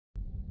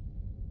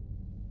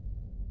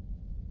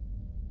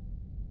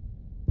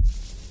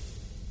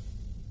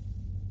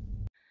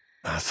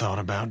I thought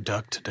about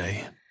Duck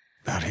today,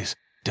 about his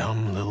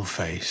dumb little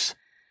face.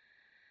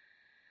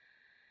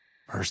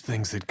 First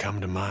things that come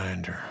to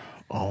mind are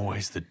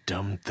always the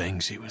dumb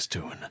things he was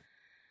doing.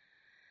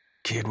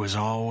 Kid was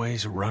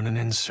always running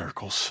in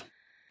circles.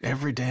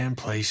 Every damn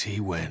place he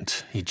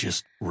went, he'd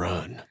just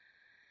run.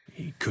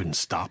 You couldn't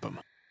stop him.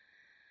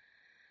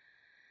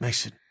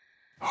 Makes it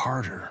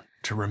harder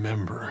to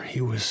remember he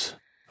was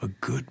a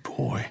good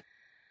boy.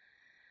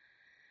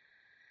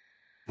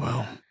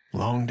 Well,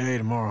 long day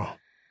tomorrow.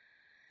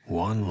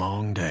 One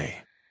long day.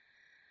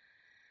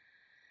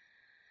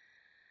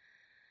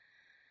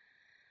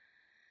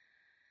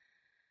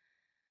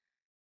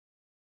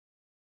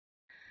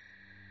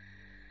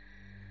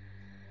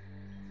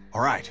 All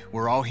right,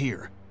 we're all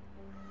here.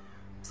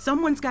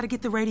 Someone's got to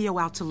get the radio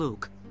out to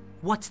Luke.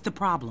 What's the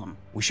problem?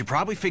 We should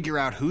probably figure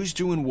out who's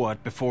doing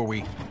what before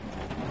we...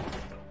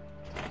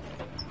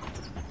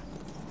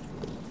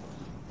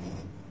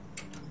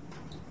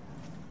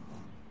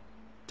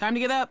 Time to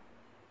get up.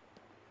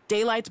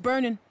 Daylight's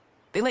burning.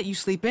 They let you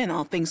sleep in,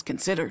 all things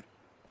considered.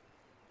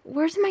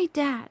 Where's my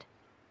dad?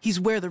 He's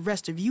where the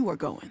rest of you are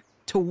going.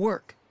 To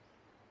work.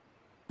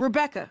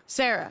 Rebecca,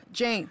 Sarah,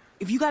 Jane,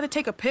 if you gotta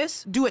take a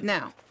piss, do it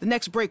now. The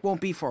next break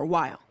won't be for a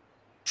while.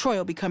 Troy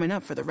will be coming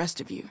up for the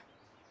rest of you.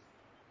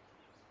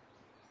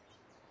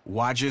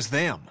 Why just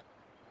them?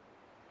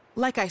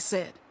 Like I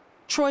said,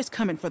 Troy's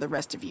coming for the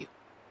rest of you.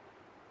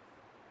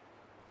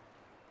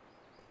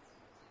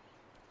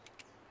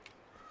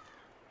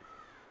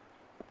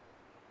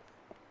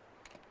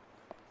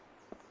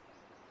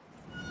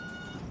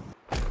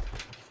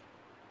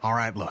 All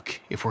right,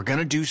 look, if we're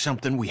gonna do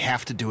something, we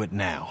have to do it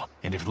now.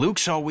 And if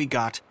Luke's all we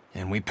got,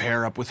 then we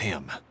pair up with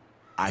him.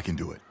 I can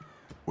do it.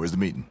 Where's the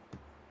meeting?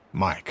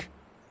 Mike,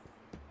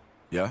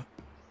 Yeah?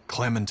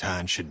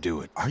 Clementine should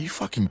do it. Are you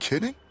fucking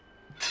kidding?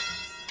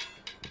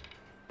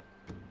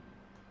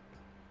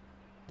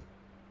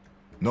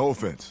 No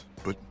offense,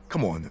 but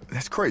come on,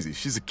 that's crazy.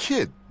 She's a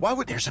kid. Why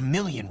would... There's a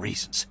million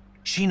reasons.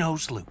 She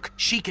knows Luke.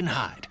 She can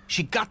hide.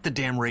 She got the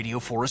damn radio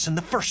for us in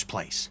the first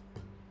place.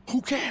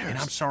 Who cares? And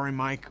I'm sorry,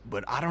 Mike,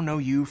 but I don't know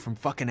you from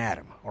fucking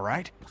Adam, all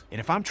right? And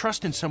if I'm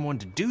trusting someone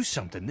to do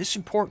something this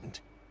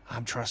important,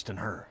 I'm trusting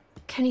her.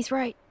 Kenny's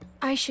right.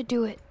 I should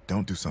do it.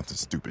 Don't do something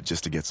stupid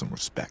just to get some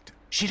respect.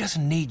 She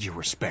doesn't need your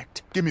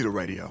respect. Give me the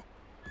radio.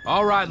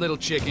 All right, little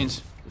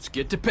chickens, let's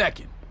get to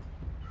pecking.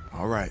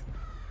 All right.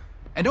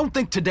 And don't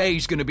think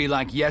today's gonna be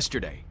like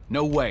yesterday.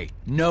 No way.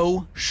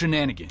 No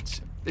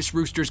shenanigans. This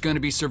rooster's gonna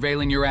be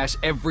surveilling your ass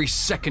every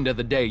second of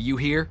the day, you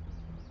hear?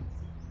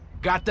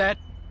 Got that?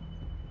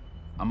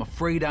 I'm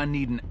afraid I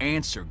need an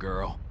answer,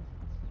 girl.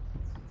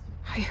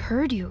 I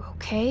heard you,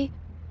 okay?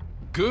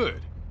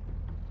 Good.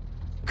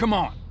 Come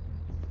on.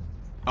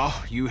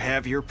 Oh, you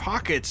have your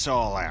pockets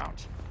all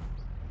out.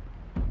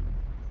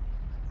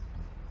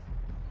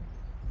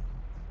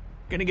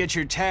 Gonna get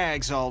your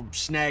tags all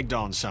snagged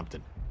on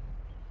something.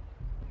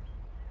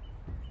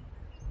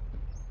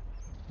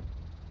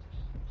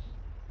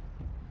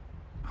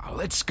 Oh,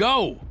 let's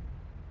go.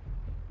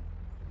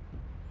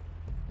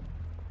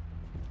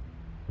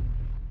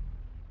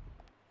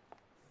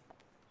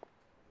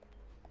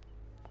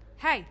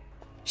 Hey,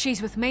 she's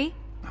with me?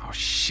 Oh,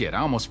 shit, I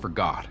almost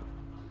forgot.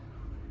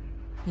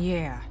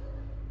 Yeah.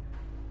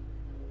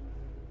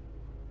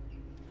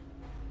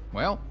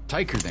 Well,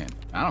 take her then.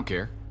 I don't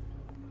care.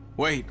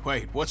 Wait,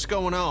 what's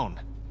going on?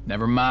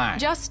 Never mind.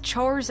 Just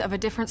chores of a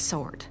different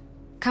sort.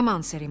 Come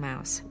on, City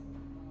Mouse.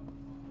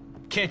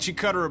 Can't you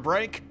cut her a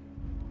break?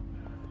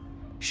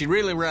 She'd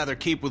really rather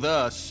keep with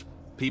us,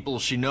 people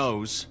she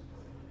knows.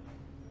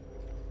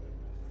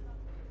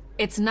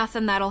 It's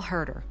nothing that'll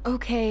hurt her.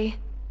 Okay.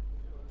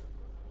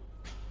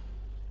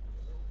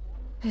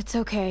 It's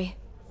okay.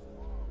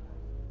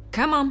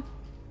 Come on.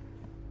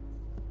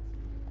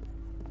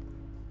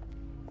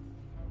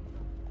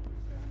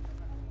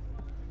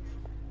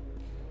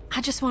 I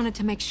just wanted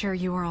to make sure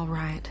you were all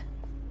right.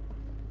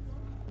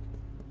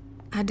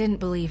 I didn't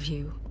believe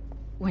you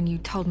when you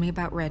told me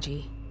about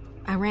Reggie.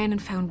 I ran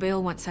and found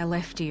Bill once I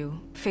left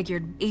you.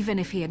 Figured even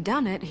if he had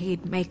done it,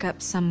 he'd make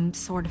up some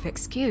sort of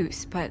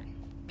excuse, but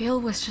Bill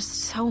was just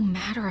so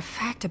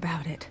matter-of-fact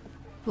about it.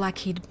 Like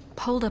he'd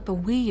pulled up a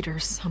weed or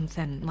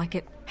something, like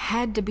it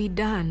had to be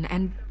done,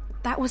 and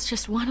that was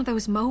just one of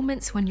those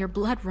moments when your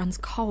blood runs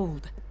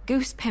cold.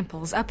 Goose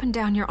pimples up and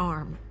down your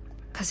arm.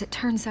 'Cause it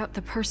turns out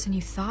the person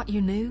you thought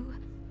you knew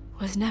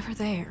was never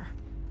there.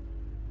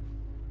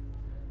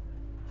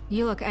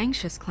 You look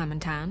anxious,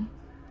 Clementine.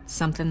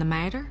 Something the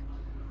matter?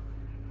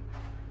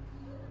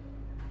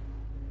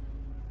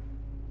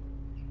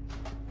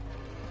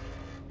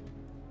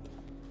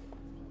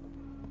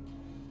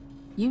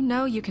 You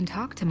know you can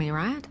talk to me,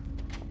 right?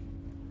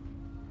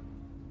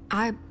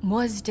 I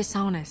was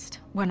dishonest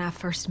when I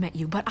first met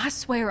you, but I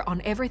swear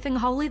on everything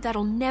holy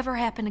that'll never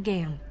happen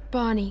again.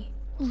 Bonnie,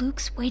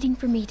 Luke's waiting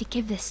for me to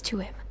give this to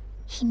him.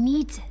 He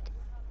needs it.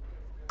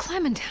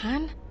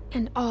 Clementine?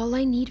 And all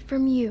I need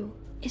from you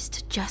is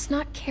to just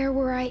not care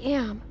where I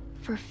am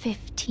for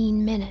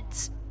 15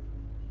 minutes.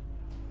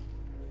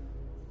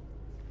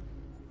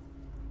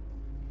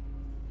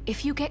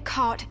 If you get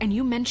caught and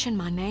you mention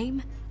my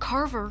name,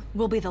 Carver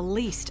will be the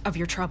least of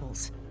your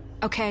troubles,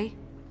 okay?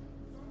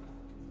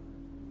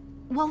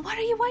 Well, what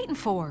are you waiting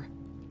for?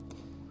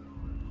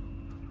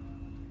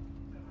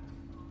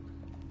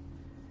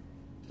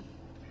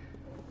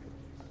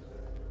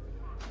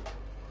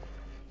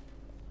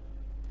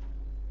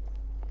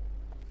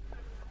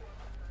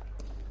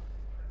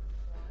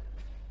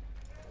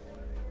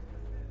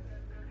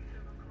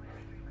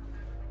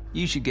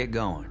 You should get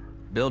going.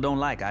 Bill don't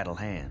like idle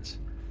hands.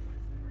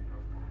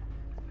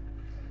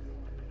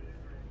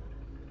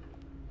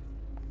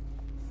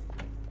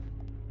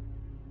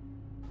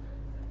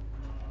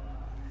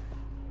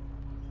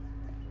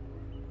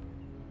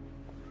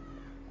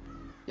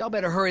 Y'all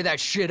better hurry that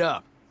shit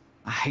up.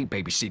 I hate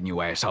babysitting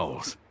you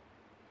assholes.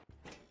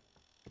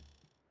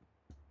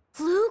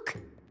 Luke?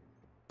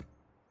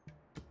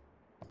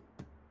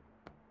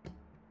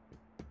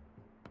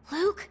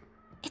 Luke?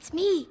 It's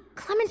me,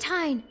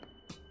 Clementine.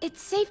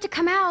 It's safe to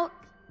come out.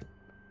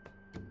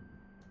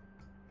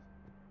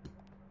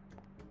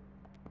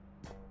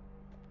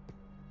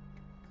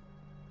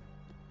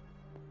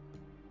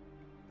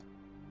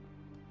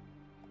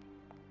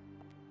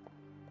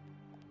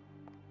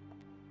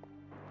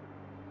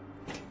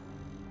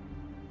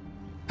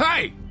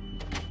 Hey!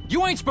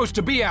 You ain't supposed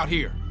to be out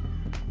here!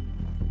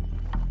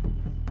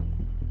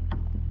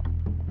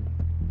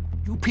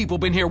 You people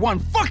been here one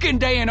fucking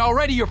day and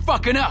already you're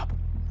fucking up!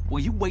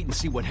 Well, you wait and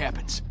see what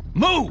happens.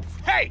 Move!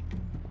 Hey!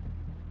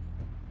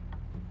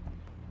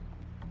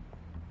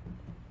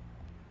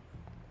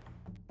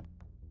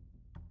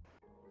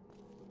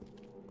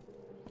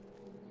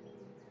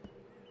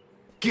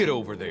 Get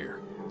over there.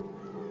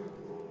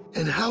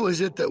 And how is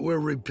it that we're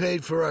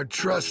repaid for our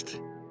trust?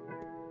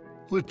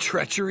 With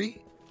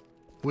treachery?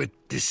 With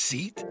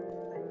deceit?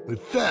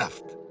 With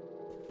theft?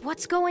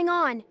 What's going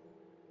on?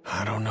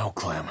 I don't know,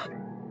 Clem.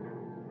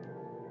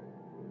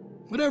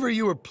 Whatever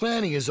you were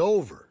planning is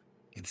over.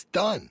 It's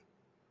done.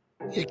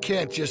 You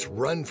can't just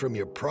run from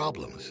your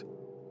problems.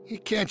 You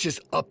can't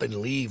just up and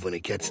leave when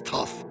it gets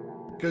tough.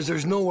 Because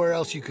there's nowhere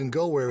else you can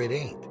go where it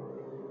ain't.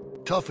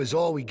 Tough is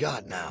all we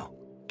got now.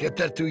 Get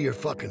that through your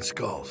fucking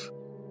skulls.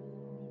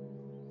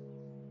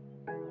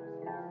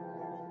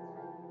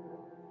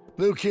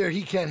 Luke here,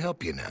 he can't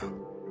help you now.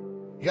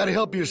 You gotta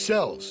help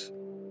yourselves.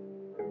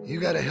 You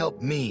gotta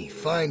help me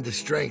find the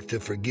strength to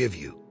forgive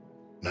you.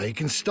 Now you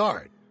can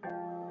start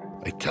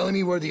by telling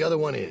me where the other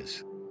one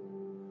is.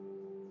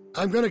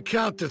 I'm gonna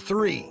count to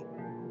 3.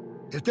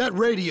 If that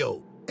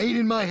radio ain't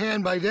in my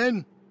hand by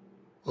then,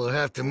 we'll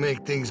have to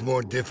make things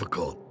more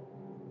difficult.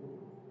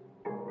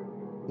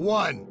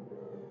 1.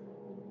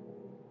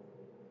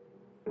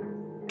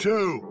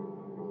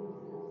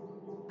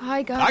 2.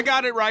 I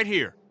got it right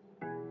here.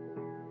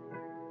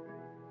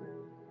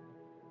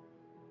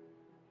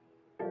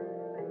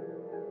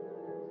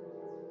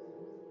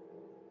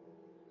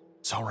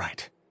 It's all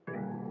right.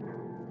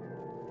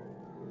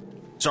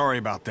 Sorry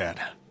about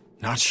that.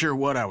 Not sure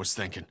what I was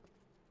thinking.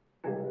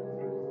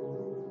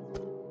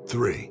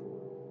 3.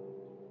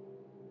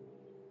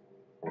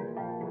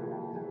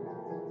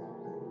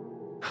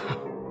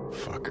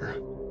 Fucker.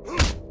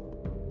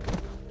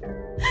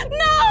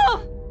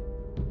 No!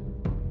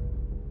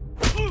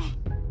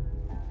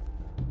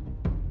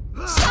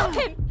 Stop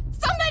him!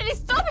 Somebody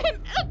stop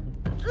him!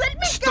 Let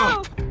me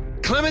Stop!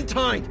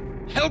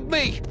 Clementine! Help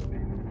me!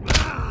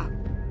 go!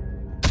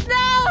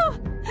 No!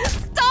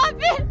 Stop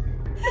it!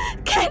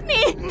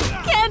 Kenny!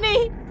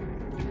 Kenny!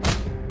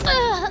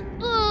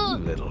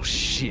 Little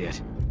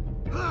shit.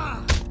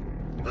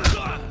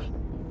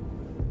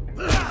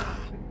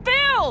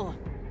 Bill!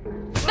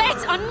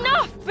 That's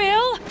enough,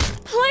 Bill!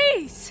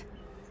 Please!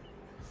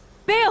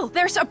 Bill,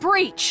 there's a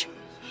breach!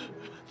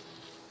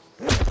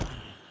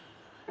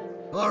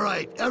 All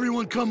right,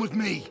 everyone come with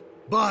me.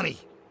 Bonnie,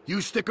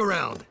 you stick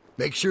around.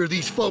 Make sure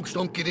these folks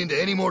don't get into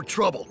any more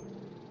trouble.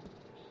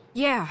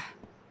 Yeah,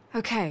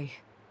 okay.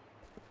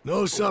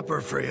 No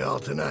supper for y'all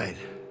tonight.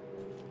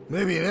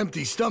 Maybe an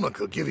empty stomach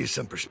will give you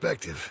some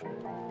perspective.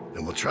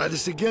 And we'll try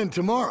this again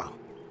tomorrow.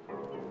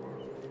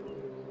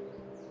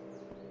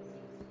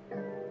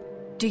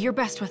 Do your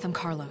best with him,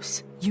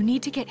 Carlos. You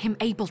need to get him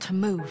able to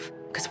move,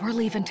 because we're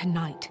leaving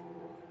tonight.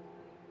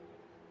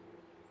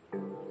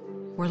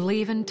 We're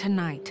leaving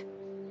tonight.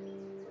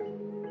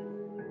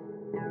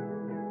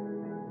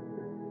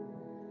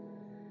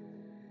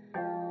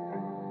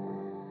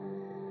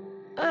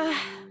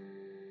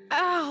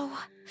 Ow.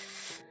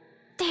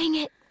 Dang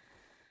it.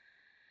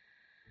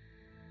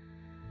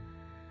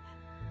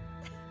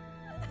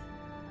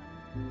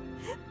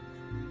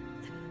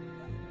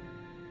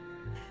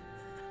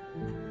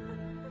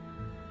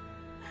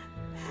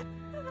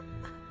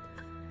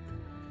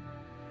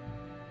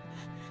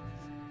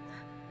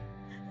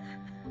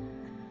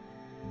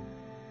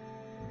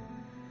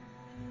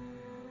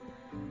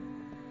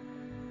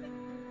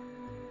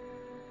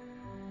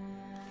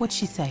 What'd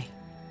she say?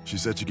 She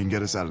said she can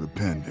get us out of the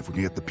pen if we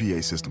can get the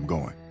PA system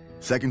going.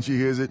 Second she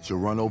hears it, she'll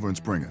run over and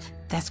spring us.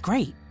 That's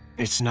great.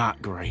 It's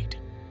not great.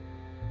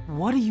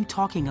 What are you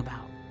talking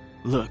about?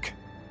 Look,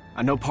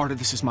 I know part of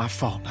this is my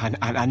fault.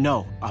 I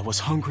know. I was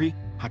hungry,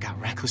 I got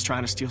reckless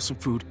trying to steal some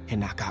food,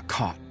 and I got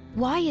caught.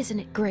 Why isn't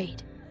it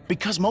great?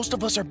 Because most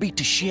of us are beat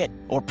to shit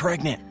or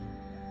pregnant.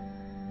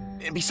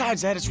 And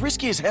besides that, it's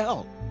risky as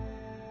hell.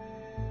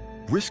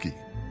 Risky?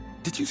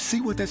 Did you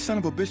see what that son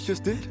of a bitch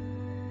just did?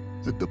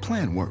 Look, the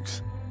plan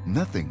works.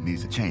 Nothing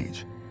needs to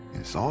change. And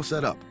it's all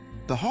set up.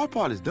 The hard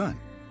part is done.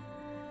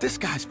 This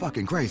guy's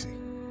fucking crazy.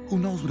 Who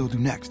knows what he'll do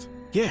next?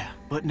 Yeah,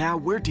 but now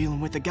we're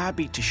dealing with a guy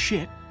beat to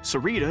shit,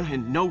 Sarita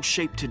in no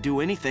shape to do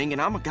anything,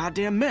 and I'm a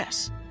goddamn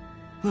mess.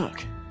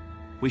 Look,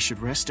 we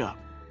should rest up,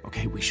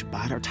 okay? We should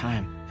bide our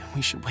time, and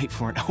we should wait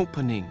for an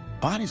opening.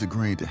 Bonnie's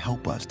agreeing to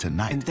help us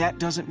tonight. And that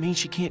doesn't mean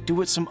she can't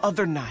do it some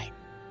other night.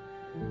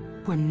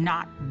 We're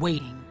not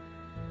waiting.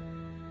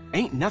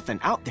 Ain't nothing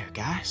out there,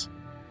 guys.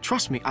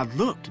 Trust me, I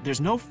looked.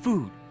 There's no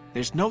food.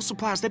 There's no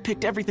supplies. They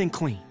picked everything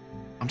clean.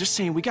 I'm just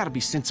saying we gotta be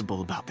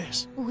sensible about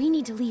this. We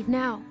need to leave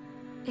now.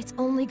 It's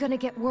only gonna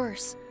get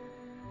worse.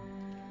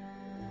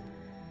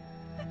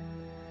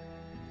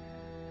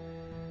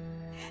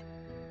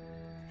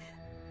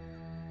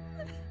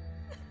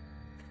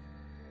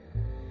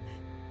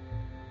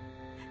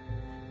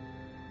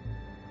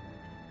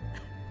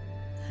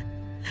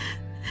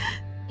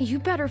 You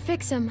better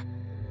fix him.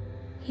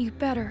 You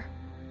better.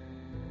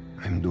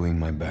 I'm doing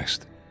my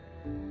best.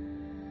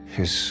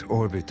 His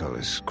orbital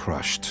is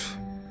crushed.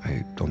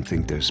 I don't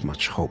think there's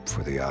much hope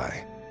for the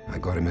eye. I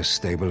got him as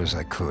stable as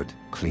I could,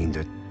 cleaned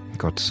it,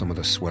 got some of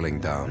the swelling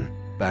down,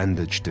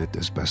 bandaged it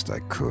as best I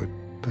could.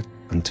 But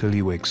until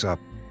he wakes up,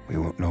 we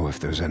won't know if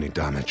there's any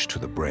damage to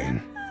the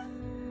brain.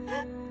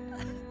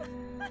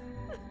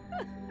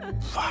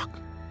 Fuck.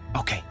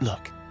 Okay,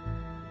 look.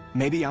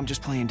 Maybe I'm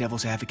just playing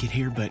devil's advocate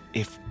here, but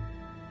if...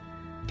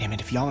 Damn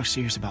it, if y'all are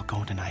serious about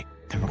going tonight,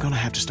 then we're gonna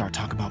have to start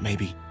talking about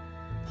maybe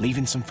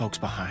leaving some folks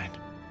behind.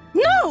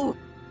 No!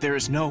 There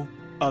is no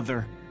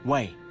other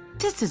way.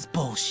 This is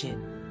bullshit.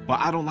 Well,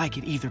 I don't like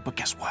it either, but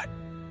guess what?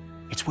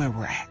 It's where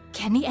we're at.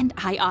 Kenny and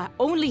I are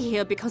only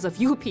here because of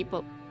you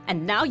people,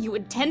 and now you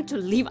intend to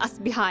leave us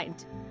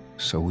behind.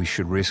 So we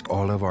should risk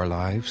all of our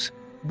lives?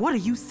 What are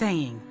you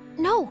saying?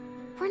 No,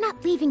 we're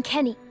not leaving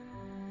Kenny.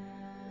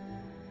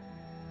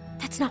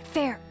 That's not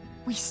fair.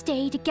 We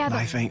stay together.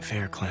 Life ain't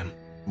fair, Clem.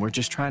 We're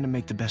just trying to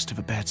make the best of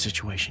a bad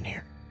situation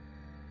here.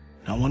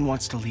 No one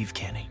wants to leave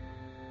Kenny.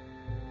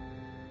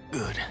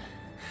 Good.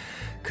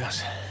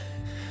 'Cause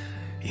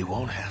you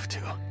won't have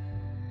to.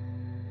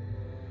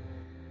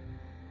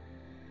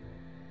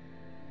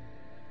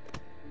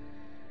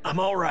 I'm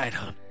all right,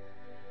 hon.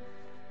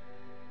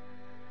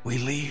 We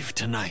leave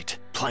tonight.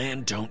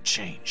 Plan don't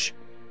change.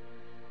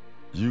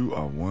 You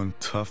are one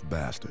tough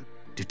bastard.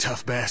 Do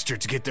tough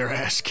bastards get their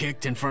ass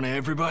kicked in front of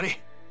everybody?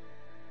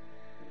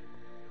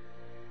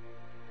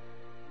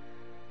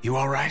 You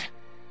all right?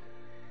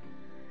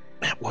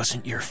 That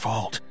wasn't your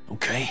fault,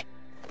 okay?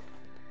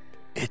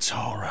 It's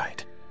all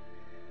right.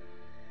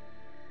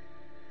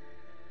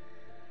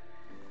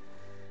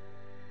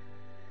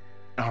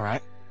 All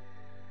right.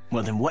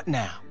 Well, then what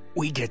now?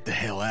 We get the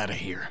hell out of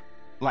here.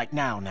 Like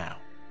now.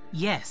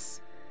 Yes.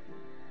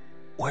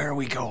 Where are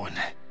we going?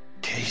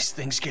 In case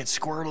things get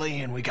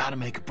squirrely and we gotta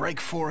make a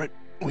break for it,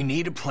 we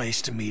need a place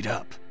to meet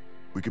up.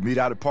 We could meet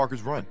out at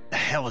Parker's Run. The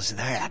hell is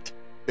that?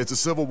 It's a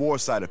Civil War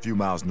site a few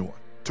miles north.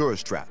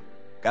 Tourist trap.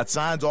 Got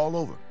signs all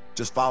over.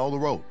 Just follow the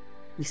road.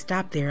 We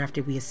stopped there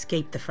after we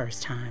escaped the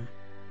first time.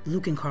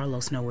 Luke and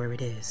Carlos know where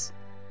it is.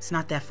 It's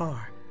not that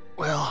far.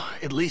 Well,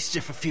 at least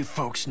if a few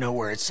folks know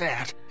where it's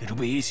at, it'll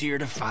be easier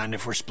to find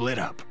if we're split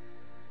up.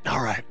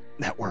 All right,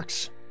 that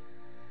works.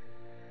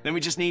 Then we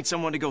just need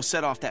someone to go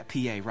set off that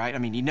PA, right? I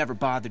mean, you never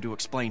bothered to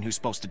explain who's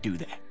supposed to do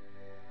that.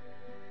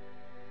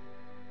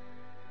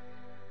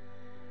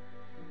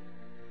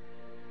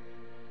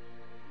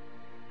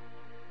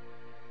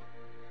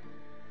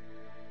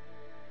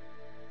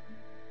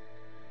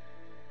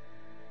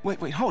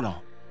 Wait, hold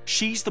on.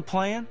 She's the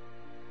plan?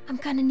 I'm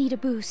gonna need a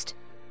boost.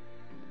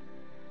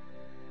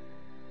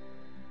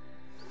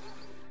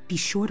 Be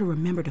sure to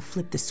remember to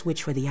flip the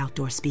switch for the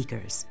outdoor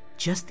speakers.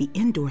 Just the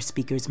indoor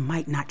speakers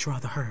might not draw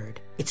the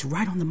herd. It's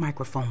right on the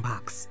microphone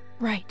box.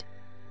 Right.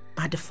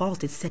 By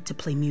default, it's set to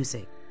play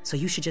music, so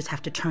you should just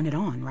have to turn it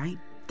on, right?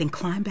 Then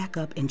climb back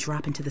up and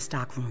drop into the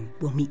stock room.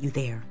 We'll meet you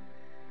there.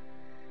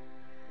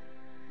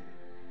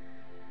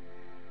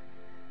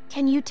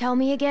 Can you tell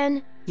me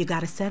again? You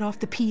gotta set off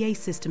the PA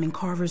system in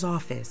Carver's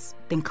office,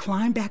 then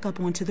climb back up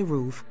onto the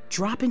roof,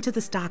 drop into the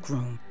stock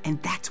room,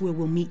 and that's where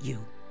we'll meet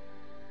you.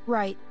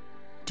 Right.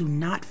 Do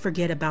not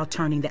forget about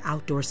turning the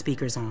outdoor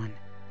speakers on.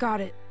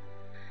 Got it.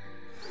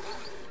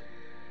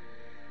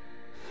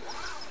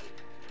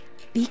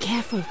 Be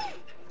careful.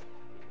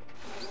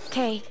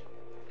 Okay.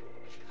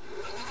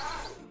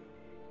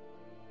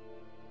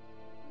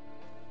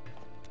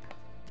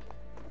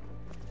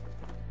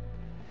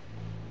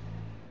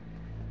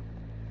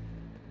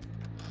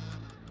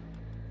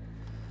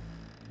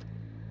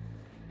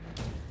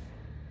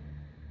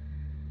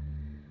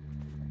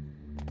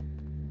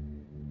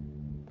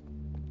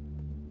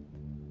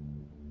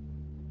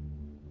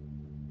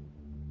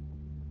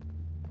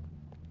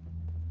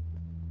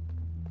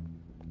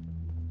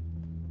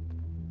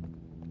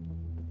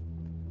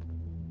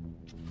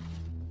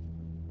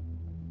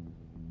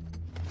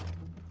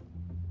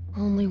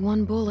 Only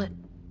one bullet.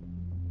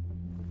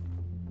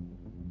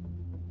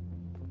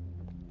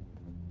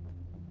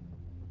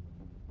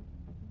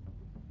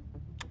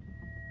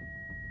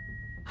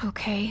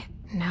 Okay,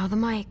 now the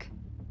mic.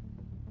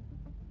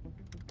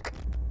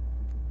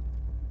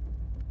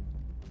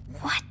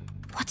 What?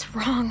 What's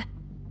wrong?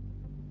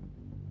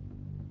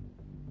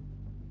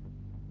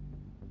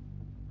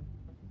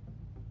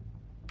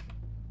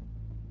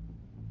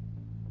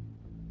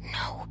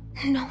 No,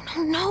 no,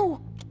 no,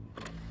 no!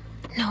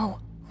 No,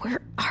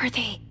 where are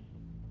they?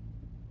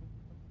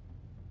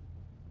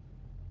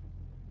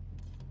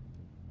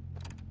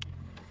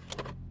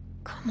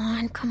 Come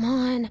on, come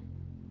on.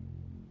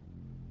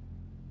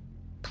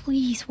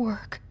 Please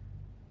work.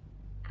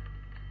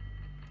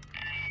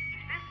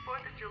 This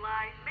 4th of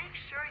July, make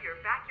sure your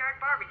backyard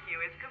barbecue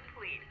is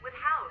complete with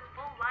Howe's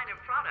full line of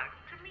products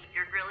to meet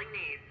your grilling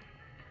needs.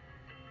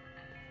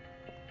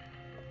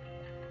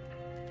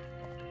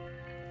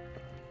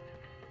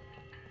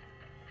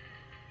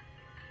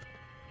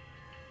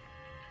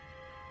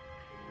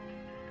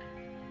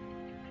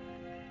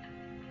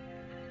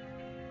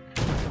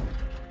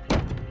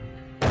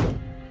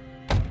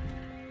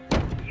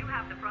 You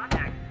have the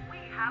project. We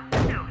have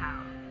the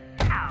know-how.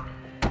 Howe.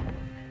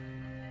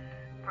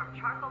 From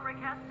charcoal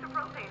briquettes to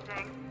propane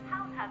tanks,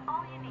 House has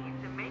all you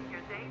need to make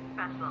your day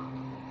special.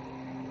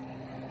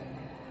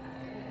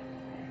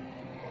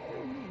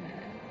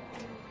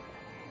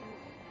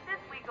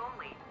 This week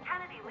only,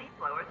 Kennedy leaf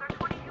blowers are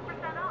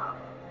 22% off.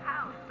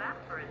 How's that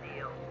for a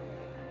deal?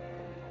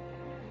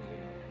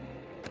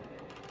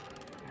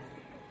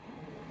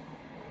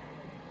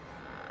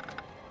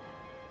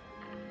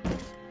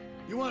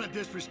 You want to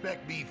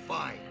disrespect me,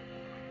 fine.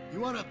 You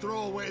want to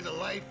throw away the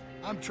life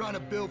I'm trying to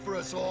build for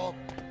us all?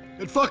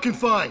 Then fucking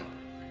fine.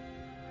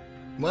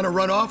 Want to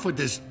run off with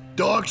this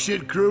dog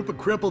shit group of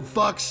crippled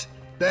fucks?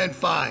 Then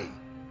fine.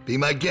 Be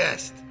my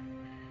guest.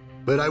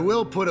 But I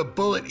will put a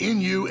bullet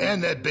in you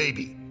and that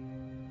baby.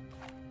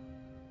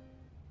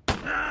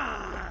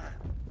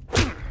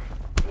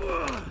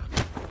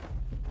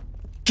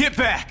 Get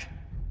back!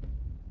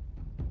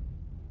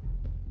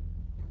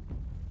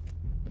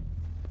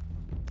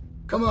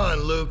 Come on,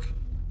 Luke.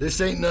 This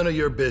ain't none of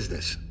your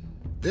business.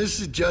 This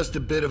is just a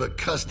bit of a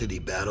custody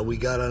battle we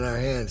got on our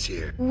hands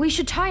here. We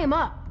should tie him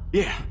up.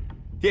 Yeah.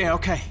 Yeah,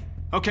 okay.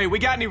 Okay, we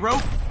got any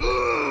rope?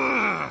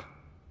 Ugh!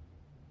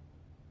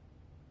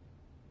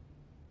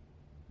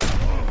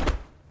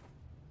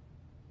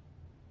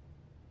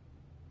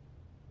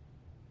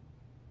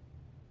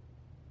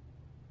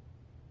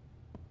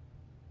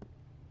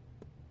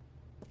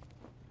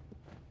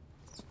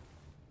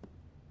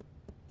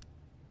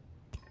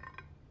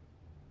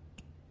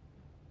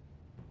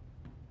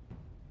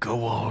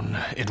 Go on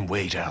and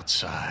wait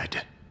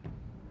outside.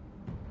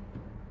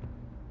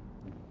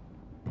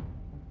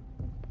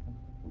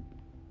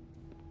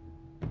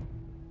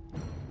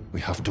 We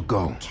have to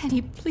go.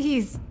 Kenny,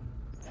 please.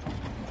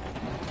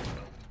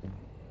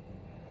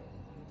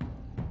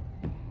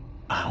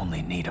 I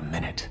only need a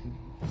minute.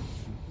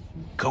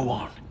 Go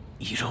on.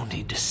 You don't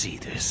need to see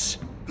this.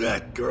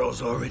 That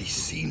girl's already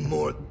seen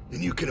more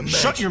than you can imagine.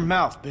 Shut your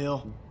mouth,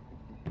 Bill.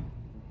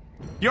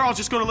 You're all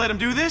just gonna let him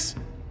do this?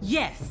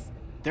 Yes.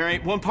 There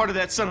ain't one part of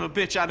that son of a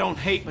bitch I don't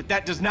hate, but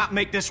that does not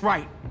make this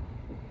right.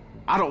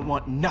 I don't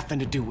want nothing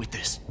to do with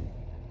this.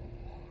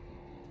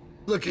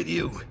 Look at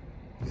you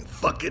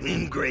fucking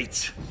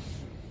ingrates.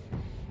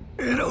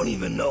 I don't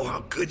even know how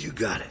good you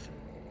got it.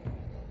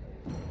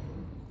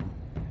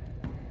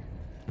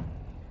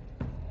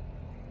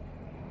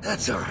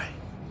 That's all right.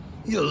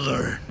 You'll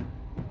learn.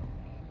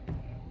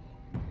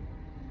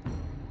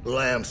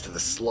 Lambs to the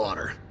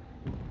slaughter.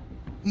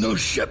 No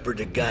shepherd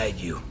to guide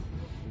you.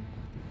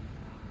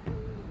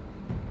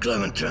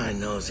 Clementine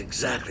knows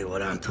exactly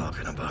what I'm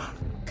talking about.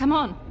 Come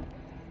on.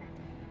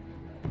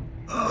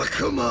 Oh,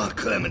 come on,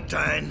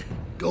 Clementine.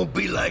 Don't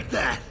be like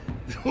that.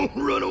 Don't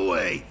run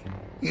away.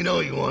 You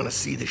know you want to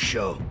see the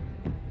show.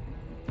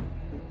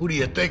 Who do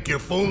you think you're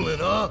fooling,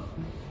 huh?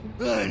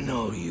 I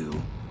know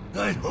you.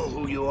 I know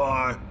who you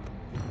are.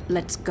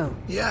 Let's go.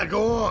 Yeah,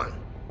 go on.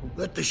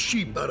 Let the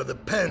sheep out of the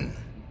pen.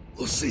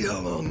 We'll see how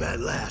long that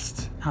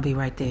lasts. I'll be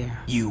right there.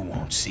 You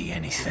won't see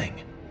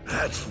anything.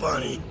 That's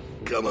funny,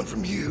 coming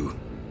from you.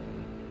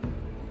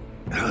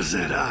 How's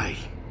that eye?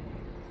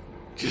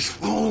 Just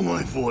follow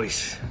my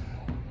voice.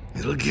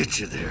 It'll get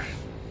you there.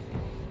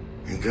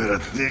 You got a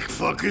thick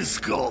fucking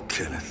skull,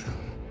 Kenneth.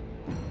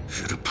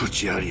 Should have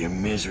put you out of your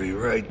misery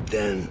right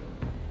then.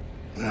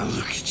 Now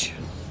look at you.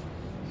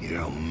 You're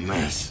a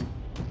mess.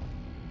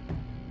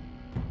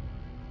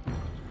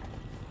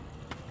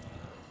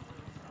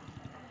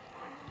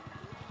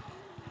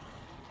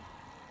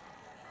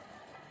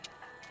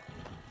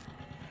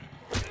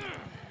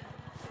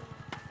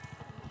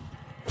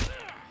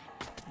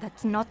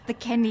 That's not the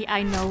Kenny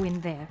I know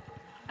in there.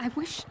 I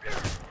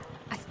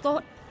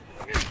thought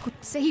I could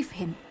save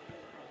him.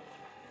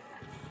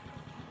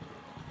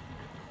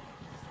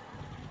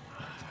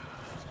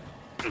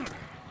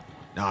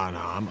 No,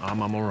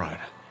 I'm all right.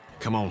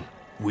 Come on.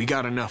 We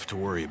got enough to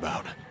worry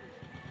about.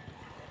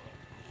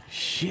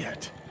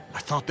 Shit. I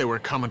thought they were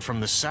coming from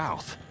the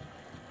south.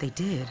 They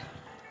did.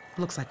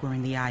 Looks like we're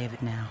in the eye of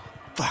it now.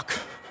 Fuck.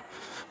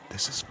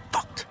 This is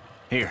fucked.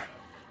 Here,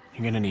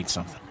 you're gonna need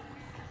something.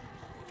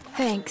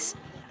 Thanks.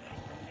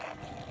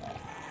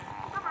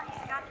 Summer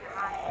heat got you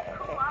hot.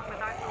 Cool off with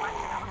our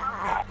selection of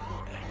programs.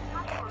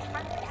 Hospital's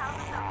friendly town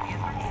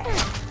associates are here.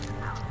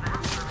 How's that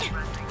for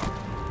refreshing?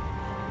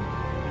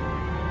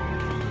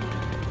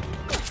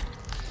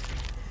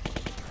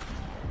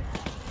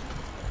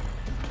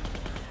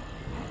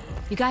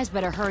 You guys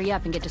better hurry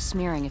up and get to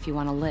smearing if you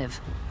want to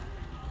live.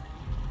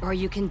 Or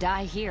you can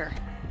die here.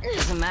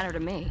 Doesn't matter to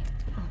me.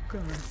 Oh,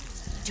 God.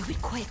 Do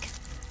it quick.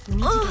 We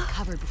need to get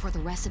covered before the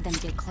rest of them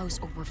get close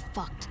or we're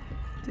fucked.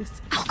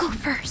 I'll go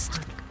first.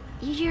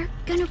 You're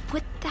gonna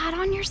put that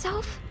on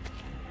yourself?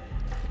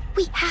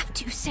 We have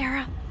to,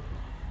 Sarah.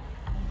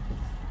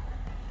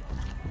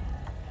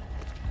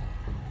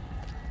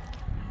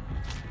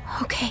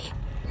 Okay,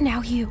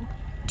 now you.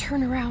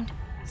 Turn around.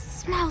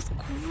 Smells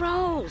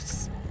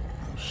gross.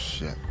 Oh,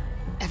 shit.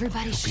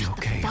 Everybody You'll shut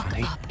be okay, the fuck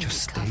honey. up and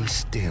Just get stay covered.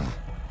 still.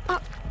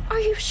 Are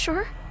you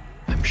sure?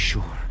 I'm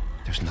sure.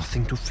 There's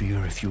nothing to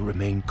fear if you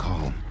remain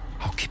calm.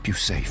 I'll keep you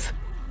safe.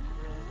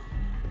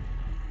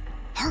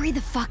 Hurry the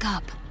fuck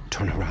up.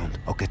 Turn around.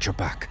 I'll get your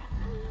back.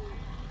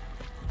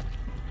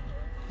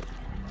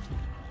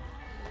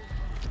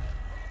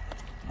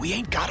 We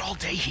ain't got all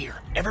day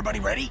here. Everybody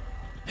ready?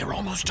 They're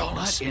almost on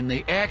us. What in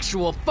the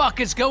actual fuck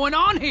is going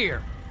on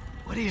here?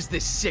 What is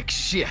this sick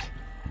shit?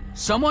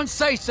 Someone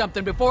say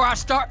something before I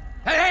start.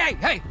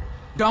 Hey!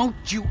 Don't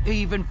you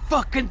even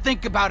fucking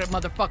think about it,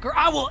 motherfucker.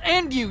 I will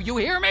end you, you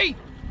hear me?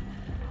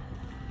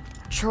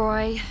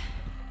 Troy,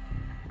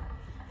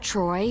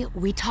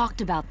 we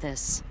talked about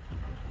this.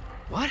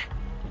 What?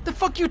 The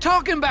fuck you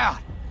talking about?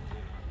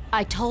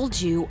 I told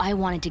you I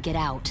wanted to get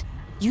out.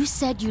 You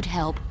said you'd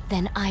help,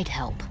 then I'd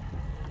help.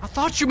 I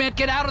thought you meant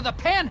get out of the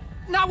pen,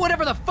 not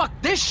whatever the fuck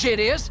this shit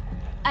is.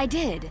 I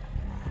did.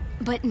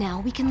 But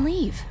now we can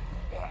leave.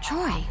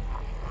 Troy,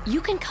 you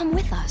can come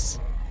with us.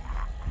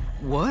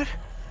 What?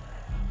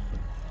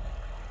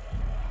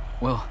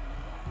 Well,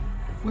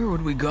 where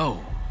would we go?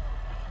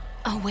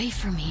 Away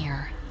from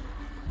here.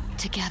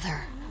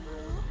 Together.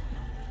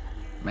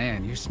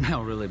 Man, you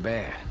smell really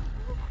bad.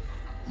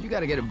 You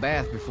gotta get a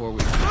bath before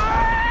we...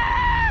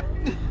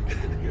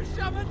 You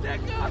shut my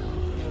dick up!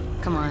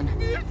 Come on.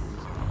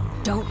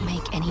 Don't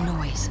make any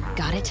noise,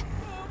 got it?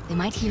 They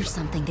might hear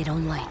something they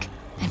don't like.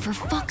 And for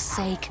fuck's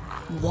sake,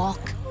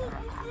 walk.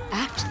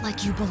 Act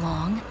like you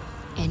belong,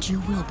 and you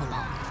will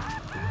belong.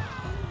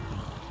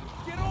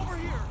 Get over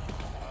here!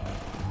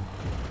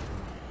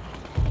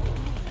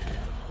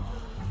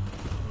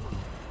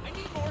 I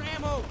need more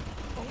ammo!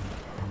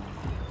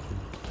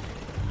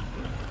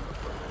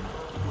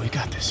 We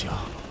got this,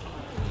 y'all.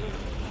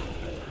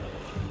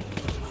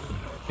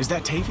 Is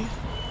that Tavia?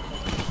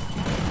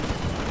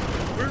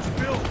 Where's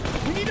Bill?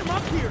 We need him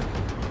up here.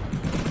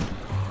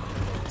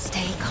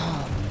 Stay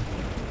calm.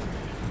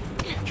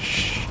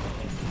 Shh.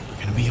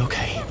 We're gonna be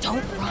okay.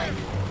 Don't run.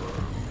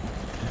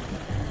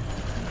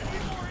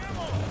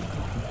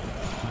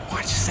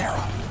 Watch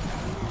Sarah.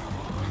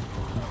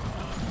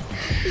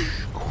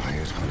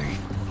 Quiet, honey.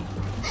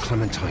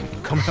 Clementine,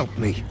 come help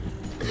me.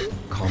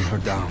 Calm her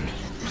down.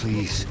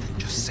 Please,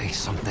 just say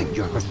something.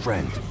 You're her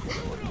friend.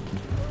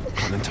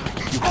 Clementine,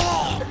 you...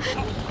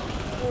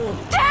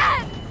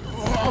 Dad!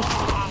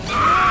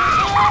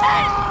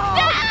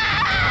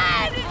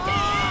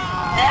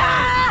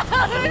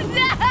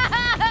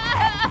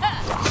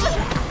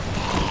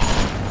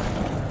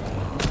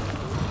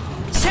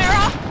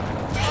 Sarah!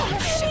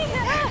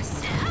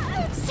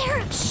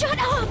 Sarah, shut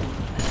up!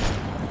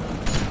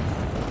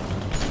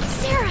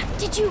 Sarah,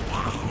 did you...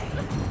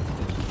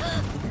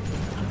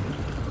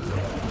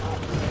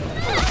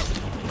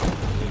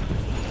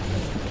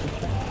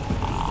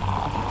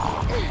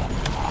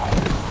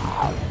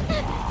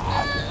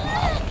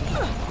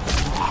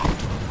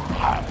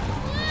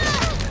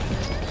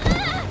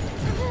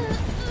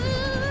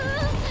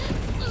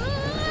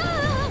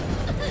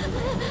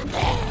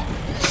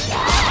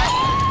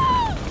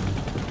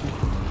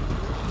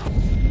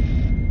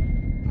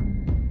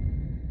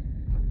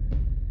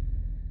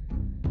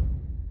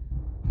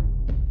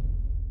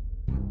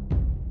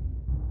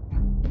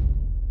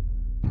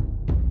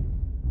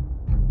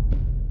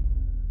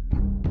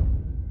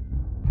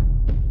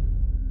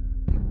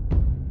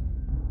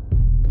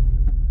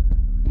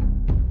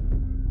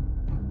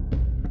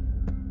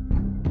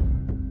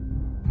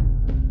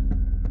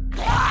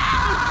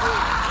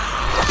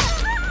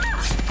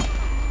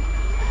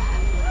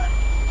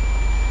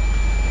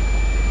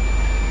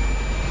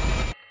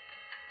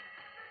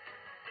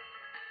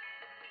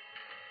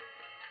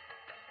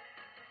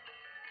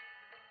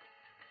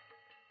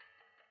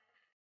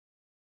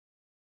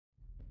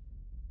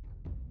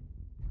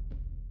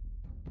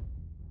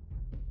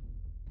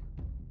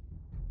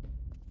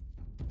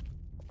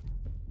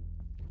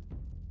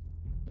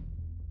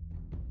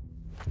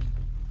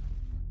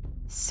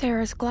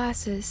 Sarah's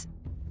glasses.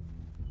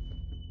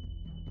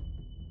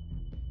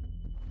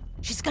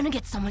 She's gonna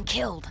get someone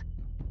killed.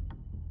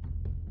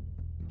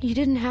 You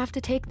didn't have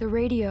to take the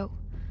radio.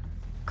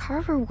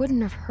 Carver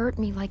wouldn't have hurt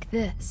me like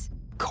this.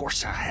 Of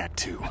course I had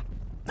to.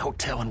 No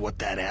telling what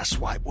that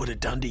asswipe would have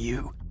done to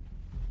you.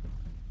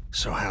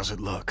 So how's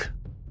it look?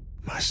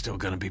 Am I still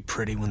gonna be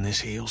pretty when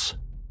this heals?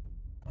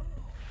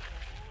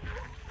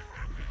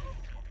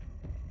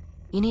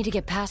 You need to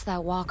get past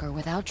that walker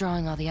without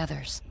drawing all the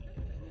others.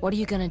 What are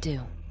you gonna do?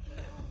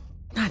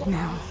 Not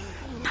now.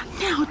 Not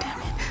now,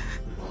 damn it.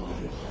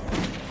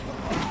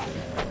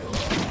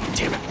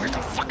 Damn it, where the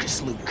fuck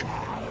is Luke?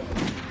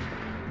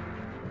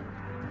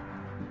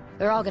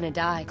 They're all gonna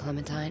die,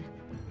 Clementine.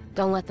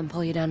 Don't let them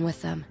pull you down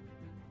with them.